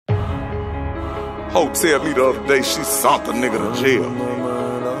Ho tell me the other day she sent a nigga to jail.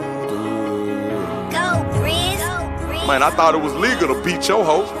 Go, Briz. Man, I thought it was legal to beat your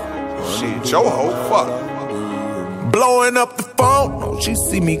hoe. Shit, your hoe, fuck. Blowing up the phone, she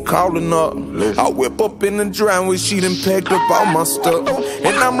see me calling up. I whip up in the driveway, she done packed up all my stuff.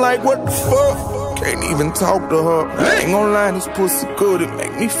 And I'm like, what the fuck? Can't even talk to her. I ain't gon' lie, this pussy good, it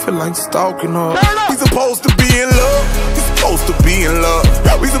make me feel like stalking her. We supposed to be in love, we supposed to be in love.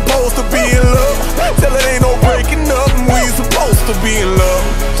 We supposed to be in love, tell it ain't no breaking up. We supposed to be in love,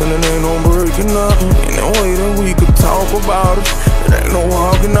 tell it ain't no breaking up. Ain't no way that we could talk about it. It ain't no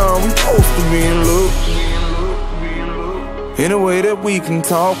walking on, we supposed to be in love. In a way that we can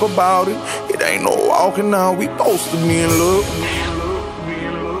talk about it. It ain't no walking out, we supposed to be in love.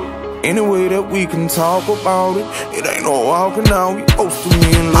 In a way that we can talk about it. It ain't no walking out, we supposed to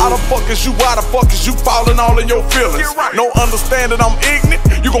be in How love. the fuck is you, why the fuck is you falling all in your feelings? No understanding, I'm ignorant.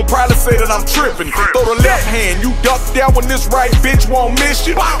 You gon' probably say that I'm tripping. Throw the left hand, you duck down when this right bitch won't miss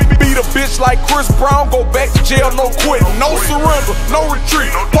you. Beat a bitch like Chris Brown, go back to jail, no quitting. No surrender, no retreat.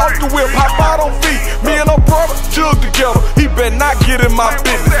 Park the whip, hop out on feet. Me and her brother jug together. He better not get in my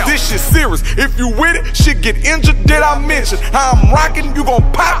business. This shit serious. If you with it, shit get injured. Did I mention how I'm rocking? You gon'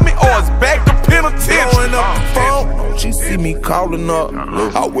 pop me or it's back to penitentiary. Blowing up the phone, she see me calling up.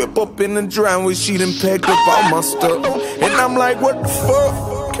 I whip up in the driveway, she done packed up all my stuff. And I'm like, what the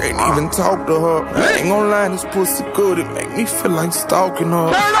fuck? Can't even talk to her. I ain't gon' lie, this pussy good, it make me feel like stalking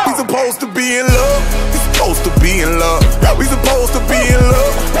her. We supposed to be in love, we supposed to be in love. We supposed to be in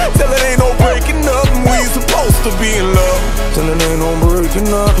love, tell it ain't no breaking up. We supposed to be in love, tell it ain't no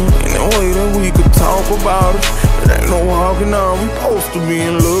breaking up. Ain't no way that we could talk about it. It ain't no walking on, we supposed to be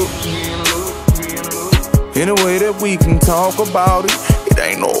in love. In a way that we can talk about it. It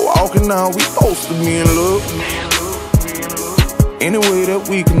ain't no walking on, we supposed to be in love. In a way that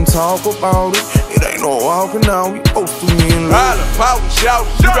we can talk about it. It ain't no walking on, we supposed to be in love. Holla, pout, shout,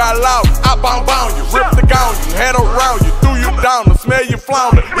 you got loud, I bound you, rip the gown, you head around you, threw you down, to smell you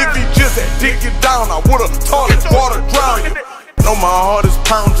flounder. If he just had dick you down, I would've toilet water drown you. Know my heart is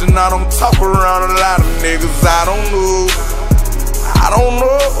pounding, I don't talk around a lot of niggas, I don't know.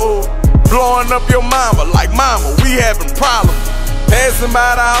 Blowing up your mama, like mama, we having problems. Passing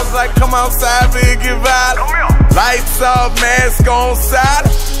by the house like come outside, big get violent. Lights off, mask on side.